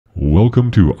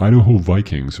Welcome to Idaho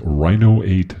Vikings Rhino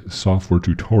 8 software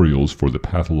tutorials for the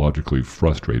pathologically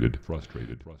frustrated.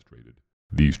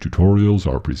 These tutorials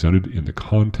are presented in the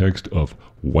context of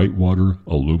whitewater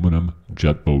aluminum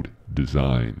jet boat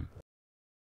design.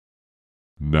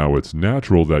 Now, it's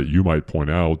natural that you might point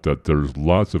out that there's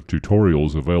lots of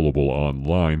tutorials available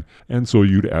online, and so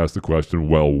you'd ask the question,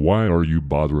 well, why are you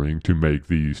bothering to make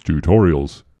these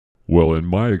tutorials? Well, in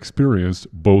my experience,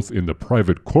 both in the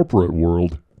private corporate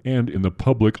world and in the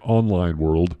public online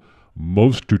world,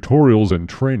 most tutorials and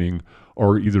training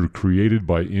are either created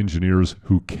by engineers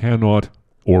who cannot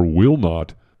or will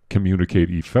not communicate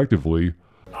effectively. You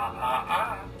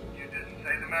didn't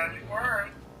say the magic word.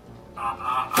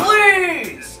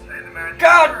 Please!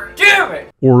 God damn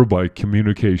it! Or by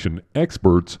communication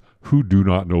experts who do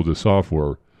not know the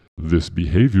software. This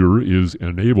behavior is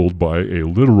enabled by a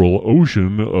literal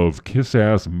ocean of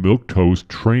kiss-ass milquetoast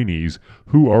trainees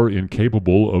who are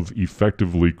incapable of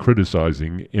effectively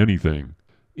criticizing anything.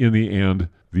 In the end,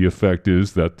 the effect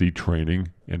is that the training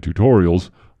and tutorials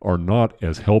are not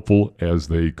as helpful as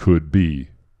they could be.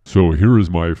 So here is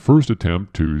my first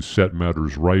attempt to set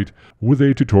matters right with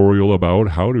a tutorial about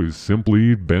how to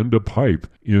simply bend a pipe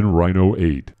in Rhino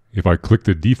 8. If I click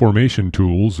the deformation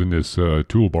tools in this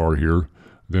toolbar here,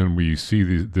 then we see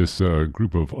this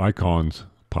group of icons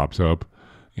pops up,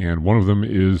 and one of them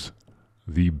is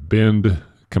the bend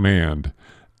command,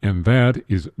 and that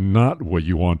is not what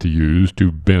you want to use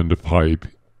to bend a pipe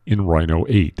in Rhino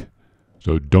 8.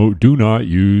 So do not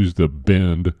use the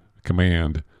bend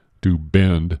command to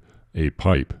bend a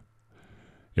pipe.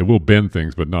 It will bend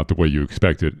things, but not the way you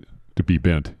expect it to be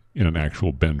bent in an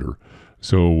actual bender.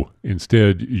 So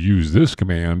instead, use this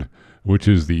command, which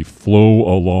is the flow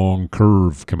along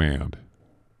curve command.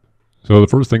 So the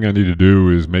first thing I need to do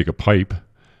is make a pipe,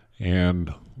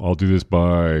 and I'll do this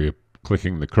by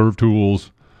clicking the curve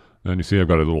tools. Then you see I've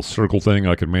got a little circle thing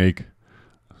I can make.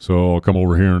 So I'll come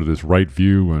over here into this right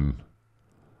view and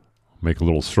make a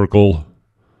little circle.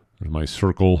 There's my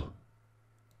circle.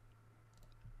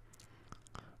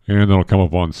 And then I'll come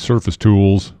up on surface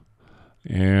tools,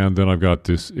 and then I've got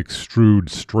this extrude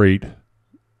straight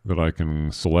that I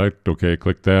can select. Okay,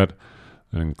 click that,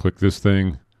 and click this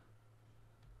thing,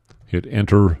 hit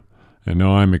enter, and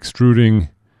now I'm extruding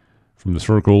from the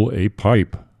circle a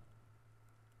pipe.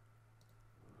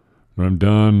 When I'm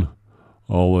done,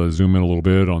 I'll zoom in a little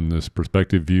bit on this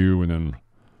perspective view and then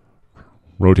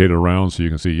rotate it around so you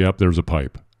can see, yep, there's a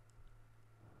pipe.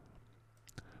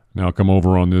 Now come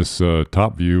over on this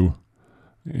top view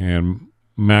and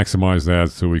maximize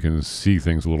that so we can see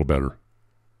things a little better.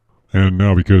 And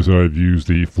now, because I've used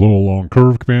the flow along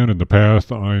curve command in the past,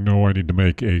 I know I need to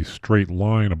make a straight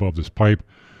line above this pipe.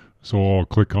 So I'll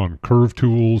click on curve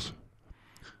tools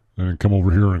and come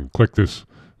over here and click this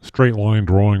straight line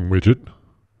drawing widget.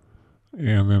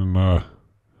 And then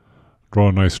draw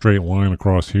a nice straight line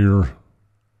across here.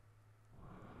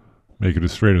 Make it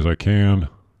as straight as I can.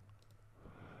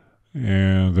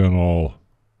 And then I'll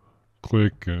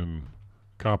click and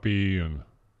copy and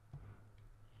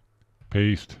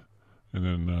paste. And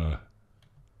then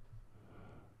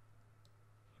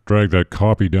drag that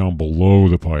copy down below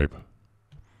the pipe.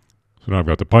 So now I've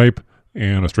got the pipe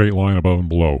and a straight line above and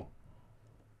below.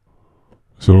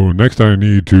 So next I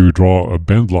need to draw a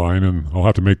bend line, and I'll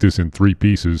have to make this in 3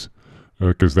 pieces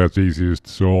because that's easiest.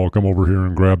 So I'll come over here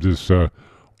and grab this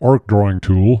arc drawing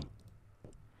tool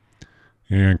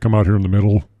and come out here in the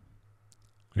middle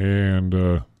and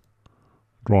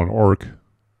draw an arc.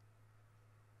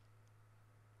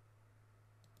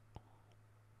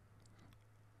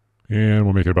 And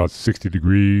we'll make it about 60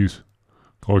 degrees.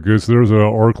 Call it good. So there's an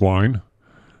arc line.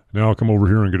 Now I'll come over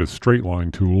here and get a straight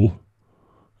line tool.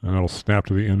 And that'll snap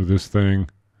to the end of this thing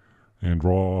and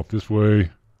draw off this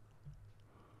way.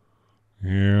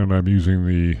 And I'm using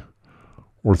the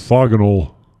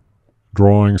orthogonal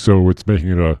drawing, so it's making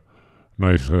it a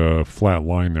nice flat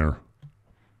line there.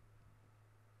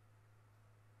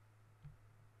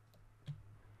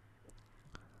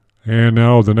 And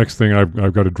now the next thing,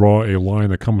 I've got to draw a line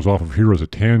that comes off of here as a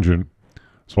tangent.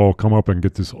 So I'll come up and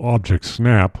get this object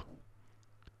snap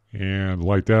and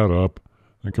light that up.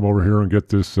 And come over here and get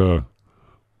this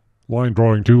line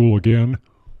drawing tool again.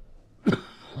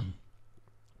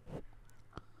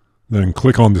 Then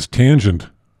click on this tangent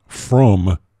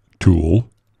from tool.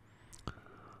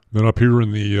 Then up here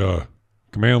in the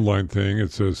command line thing,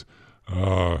 it says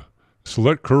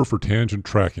select curve for tangent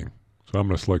tracking. So I'm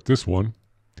going to select this one.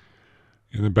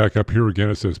 And then back up here again,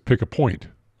 it says pick a point.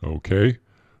 Okay,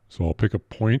 so I'll pick a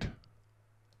point.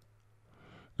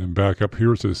 Then back up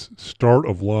here, it says start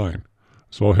of line.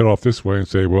 So I'll head off this way and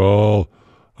say, well,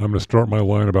 I'm going to start my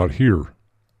line about here.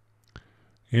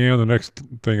 And the next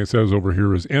thing it says over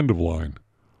here is end of line.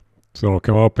 So I'll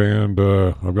come up and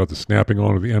I've got the snapping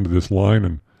on at the end of this line,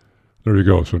 and there you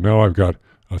go. So now I've got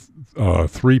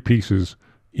 3 pieces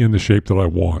in the shape that I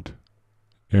want.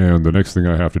 And the next thing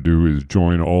I have to do is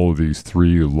join all of these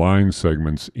 3 line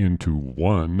segments into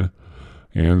one.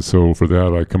 And so for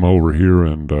that, I come over here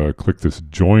and click this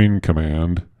join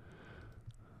command,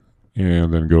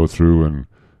 and then go through and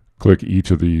click each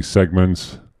of these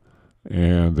segments,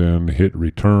 and then hit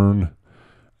return.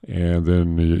 And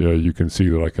then you can see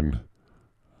that I can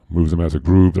move them as a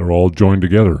group. They're all joined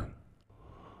together.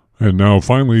 And now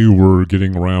finally, we're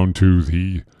getting around to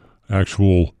the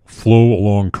actual flow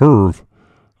along curve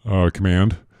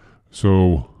command.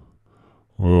 So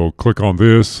we'll click on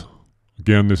this.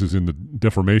 Again, this is in the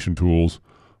deformation tools,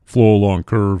 flow along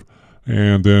curve.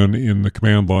 And then in the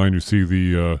command line, you see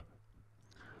the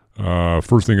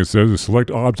first thing it says is select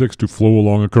objects to flow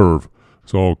along a curve.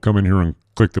 So I'll come in here and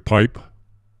click the pipe,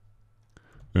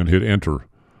 then hit enter.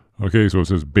 Okay, so it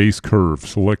says base curve,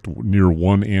 select near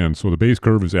one end. So the base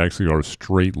curve is actually our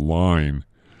straight line.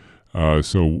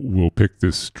 So we'll pick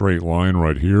this straight line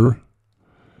right here.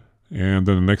 And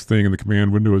then the next thing in the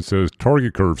command window, it says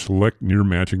target curve, select near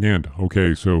matching end.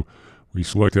 Okay, so we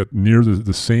select that near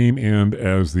the same end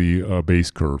as the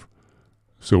base curve.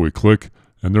 So we click,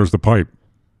 and there's the pipe.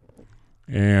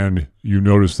 And you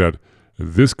notice that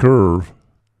this curve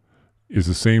is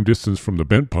the same distance from the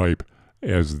bent pipe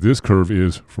as this curve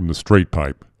is from the straight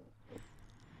pipe.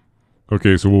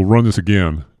 Okay, so we'll run this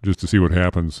again just to see what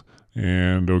happens.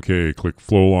 And okay, click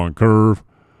flow along curve.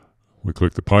 We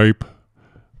click the pipe.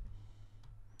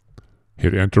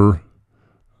 Hit enter.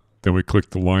 Then we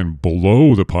click the line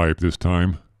below the pipe this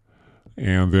time.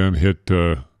 And then hit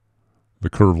the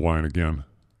curve line again.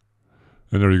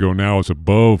 And there you go. Now it's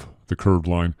above the curved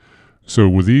line. So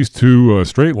with these 2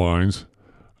 straight lines,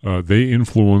 they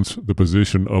influence the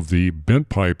position of the bent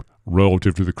pipe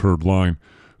relative to the curved line.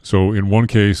 So in one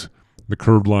case, the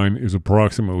curved line is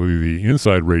approximately the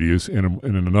inside radius, and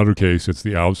in another case, it's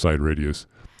the outside radius.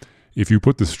 If you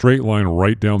put the straight line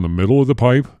right down the middle of the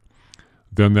pipe,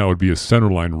 then that would be a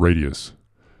centerline radius.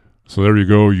 So there you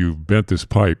go, you've bent this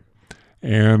pipe.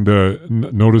 And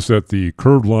notice that the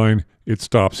curved line, it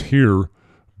stops here,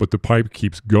 but the pipe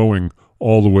keeps going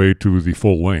all the way to the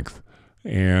full length.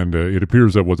 And it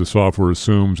appears that what the software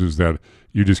assumes is that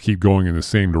you just keep going in the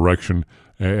same direction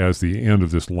as the end of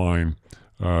this line.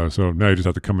 So now you just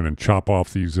have to come in and chop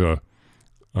off these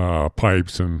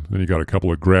pipes, and then you got a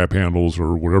couple of grab handles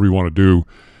or whatever you want to do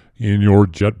in your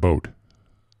jet boat.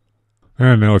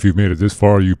 And now if you've made it this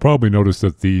far, you probably noticed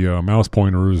that the mouse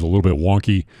pointer is a little bit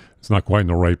wonky. It's not quite in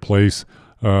the right place.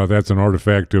 That's an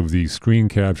artifact of the screen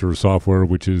capture software,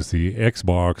 which is the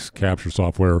Xbox capture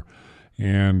software.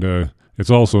 And it's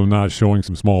also not showing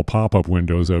some small pop-up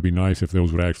windows. That would be nice if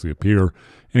those would actually appear.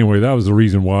 Anyway, that was the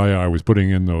reason why I was putting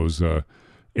in those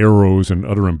arrows and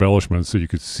other embellishments so you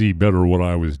could see better what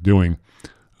I was doing.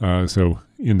 So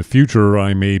in the future,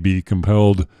 I may be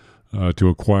compelled to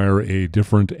acquire a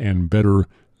different and better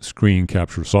screen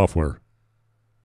capture software.